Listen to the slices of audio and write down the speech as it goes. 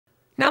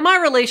Now, my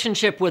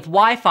relationship with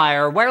Wi-Fi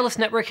or wireless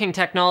networking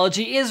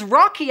technology is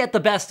rocky at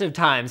the best of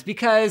times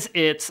because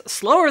it's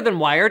slower than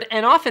wired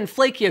and often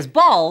flaky as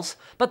balls,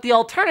 but the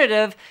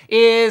alternative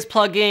is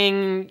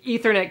plugging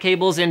Ethernet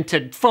cables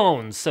into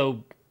phones,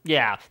 so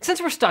yeah.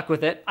 Since we're stuck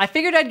with it, I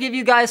figured I'd give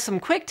you guys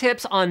some quick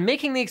tips on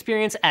making the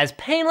experience as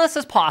painless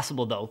as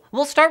possible though.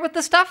 We'll start with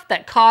the stuff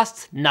that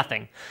costs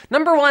nothing.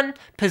 Number one,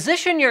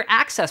 position your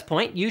access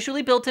point,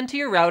 usually built into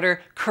your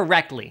router,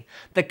 correctly.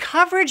 The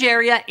coverage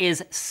area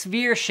is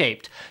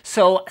sphere-shaped,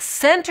 so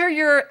center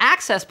your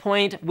access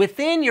point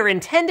within your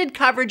intended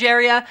coverage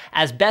area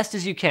as best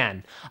as you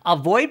can.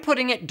 Avoid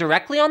putting it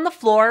directly on the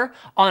floor,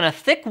 on a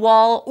thick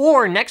wall,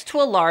 or next to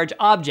a large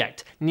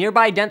object.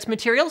 Nearby dense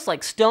materials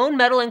like stone,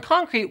 metal, and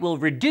concrete will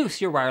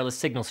reduce your wireless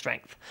signal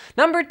strength.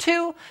 Number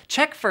two,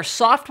 check for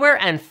software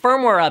and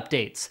firmware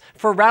updates.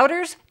 For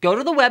routers, go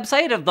to the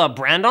website of the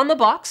brand on the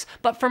box,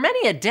 but for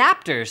many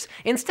adapters,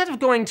 instead of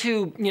going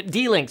to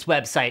D-Link's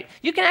website,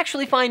 you can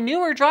actually find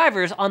newer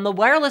drivers on the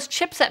wireless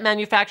chipset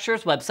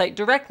manufacturer's website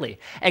directly.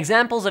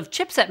 Examples of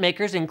chipset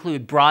makers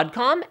include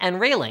Broadcom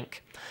and Raylink.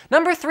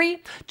 Number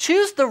three,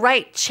 choose the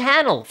right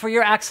channel for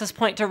your access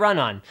point to run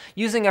on.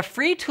 Using a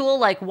free tool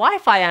like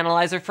Wi-Fi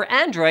Analyzer for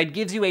Android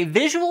gives you a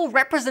visual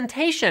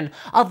representation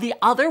of the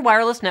other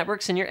wireless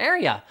networks in your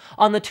area.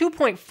 On the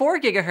 2.4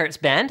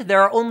 GHz band,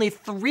 there are only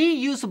 3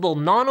 usable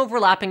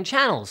non-overlapping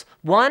channels,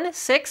 1,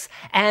 6,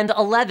 and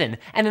 11.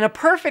 And in a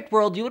perfect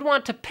world, you would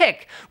want to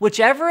pick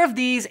whichever of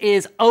these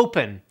is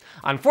open.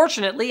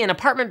 Unfortunately, in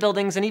apartment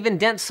buildings and even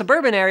dense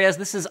suburban areas,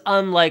 this is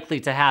unlikely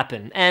to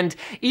happen. And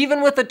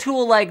even with a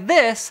tool like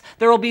this,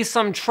 there will be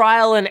some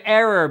trial and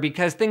error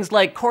because things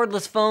like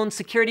cordless phones,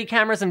 security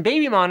cameras, and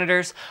baby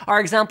monitors are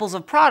examples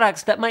of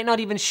products that might not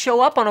even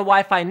show up on a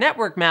Wi-Fi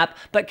network map,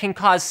 but can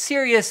cause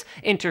serious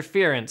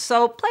interference.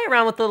 So play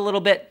around with it a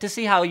little bit to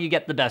see how you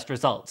get the best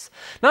results.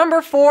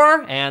 Number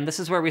four, and this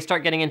is where we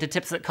start getting into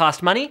tips that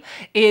cost money,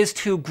 is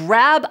to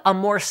grab a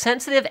more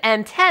sensitive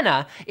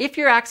antenna if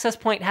your access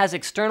point has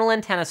external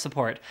antenna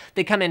support.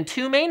 They come in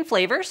 2 main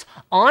flavors.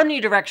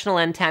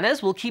 Omnidirectional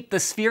antennas will keep the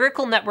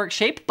spherical network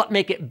shape but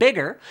make it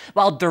bigger,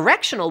 while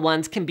directional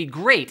ones can be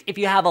great if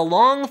you have a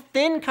long,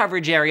 thin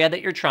coverage area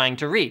that you're trying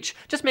to reach.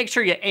 Just make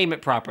sure you aim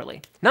it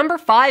properly. Number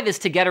 5 is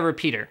to get a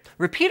repeater.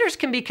 Repeaters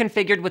can be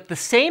configured with the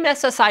same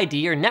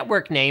SSID or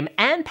network name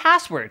and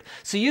password,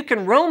 so you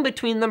can roam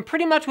between them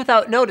pretty much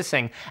without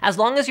noticing, as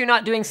long as you're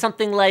not doing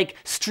something like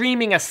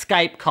streaming a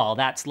Skype call.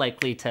 That's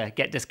likely to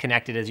get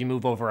disconnected as you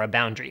move over a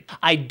boundary.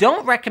 I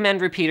don't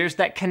recommend repeaters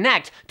that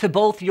connect to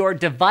both your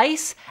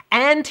device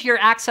and to your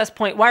access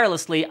point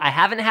wirelessly. I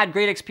haven't had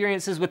great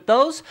experiences with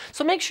those,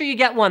 so make sure you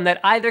get one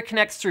that either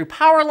connects through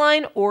power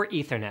line or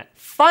Ethernet.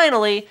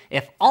 Finally,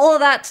 if all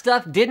of that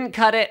stuff didn't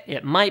cut it,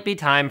 it might be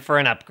time for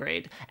an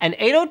upgrade. An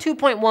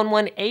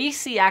 802.11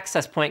 AC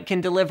access point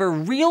can deliver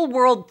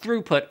real-world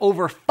throughput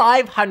over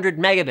 500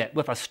 megabit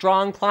with a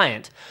strong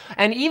client.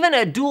 And even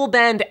a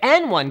dual-band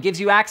N1 gives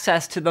you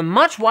access to the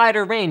much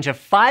wider range of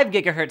 5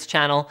 GHz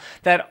channel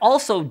that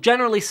also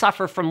generally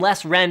suffer from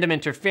less random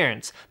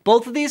interference.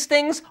 Both of these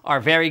things are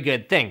very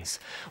good things.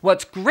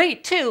 What's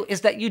great too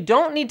is that you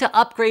don't need to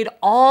upgrade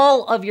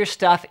all of your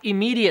stuff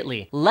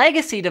immediately.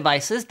 Legacy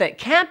devices that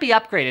can't be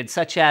upgraded,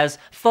 such as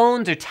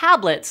phones or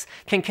tablets,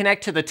 can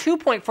connect to the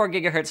 2.4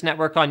 GHz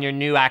network on your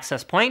new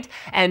access point,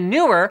 and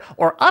newer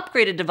or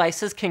upgraded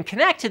devices can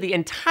connect to the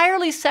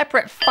entirely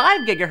separate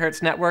 5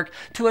 GHz network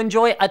to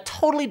enjoy a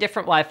totally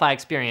different Wi-Fi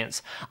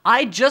experience.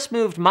 I just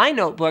moved my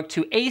notebook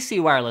to AC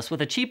wireless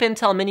with a cheap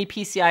Intel Mini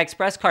PCI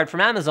Express card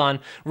from Amazon.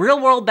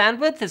 Real-world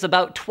bandwidth is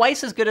about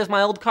twice as good as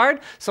my old card,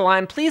 so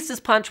I'm pleased as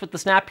punch with the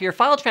snappier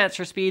file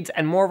transfer speeds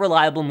and more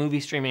reliable movie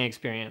streaming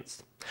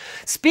experience.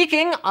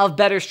 Speaking of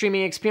better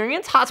streaming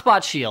experience,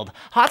 Hotspot Shield.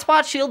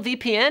 Hotspot Shield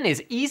VPN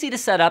is easy to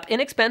set up,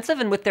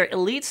 inexpensive, and with their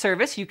elite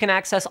service, you can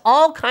access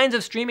all kinds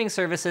of streaming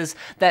services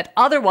that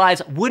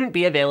otherwise wouldn't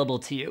be available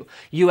to you.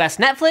 US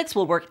Netflix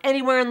will work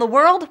anywhere in the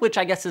world, which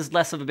I guess is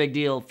less of a big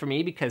deal for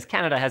me because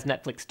Canada has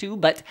Netflix too,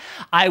 but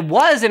I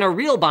was in a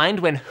real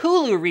bind when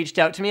Hulu reached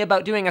out to me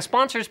about doing a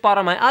sponsored spot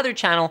on my other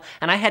channel,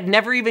 and I had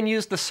never even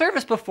used the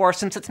service before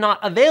since it's not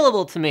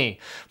available to me.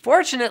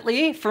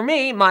 Fortunately for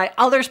me, my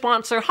other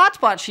sponsor,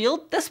 Hotspot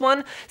Shield, this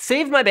one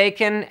saved my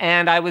bacon,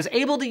 and I was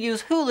able to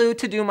use Hulu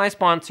to do my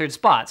sponsored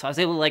spot. So I was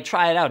able to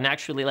try it out and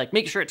actually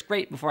make sure it's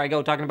great before I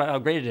go talking about how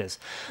great it is.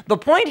 The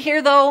point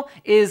here though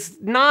is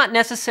not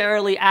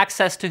necessarily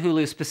access to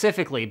Hulu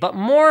specifically, but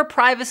more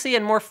privacy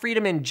and more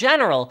freedom in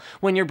general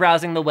when you're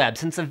browsing the web,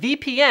 since a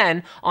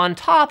VPN on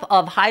top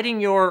of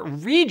hiding your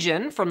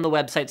region from the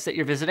websites that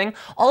you're visiting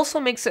also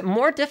makes it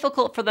more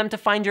difficult for them to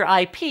find your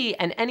IP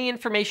and any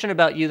information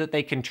about you that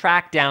they can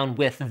track down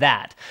with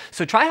that.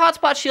 So try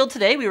Hotspot Shield today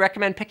today, we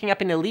recommend picking up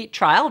an Elite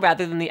trial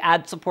rather than the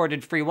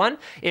ad-supported free one.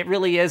 It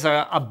really is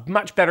a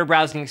much better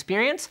browsing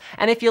experience.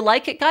 And if you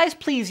like it, guys,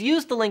 please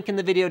use the link in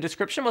the video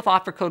description with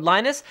offer code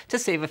Linus to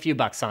save a few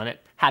bucks on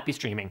it. Happy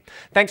streaming.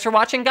 Thanks for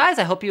watching, guys.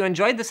 I hope you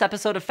enjoyed this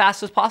episode of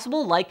Fast as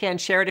Possible. Like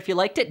and share it if you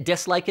liked it.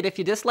 Dislike it if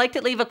you disliked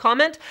it. Leave a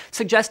comment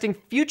suggesting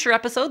future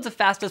episodes of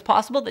Fast as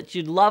Possible that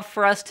you'd love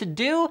for us to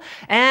do.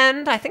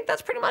 And I think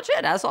that's pretty much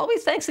it. As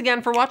always, thanks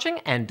again for watching,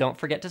 and don't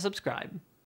forget to subscribe.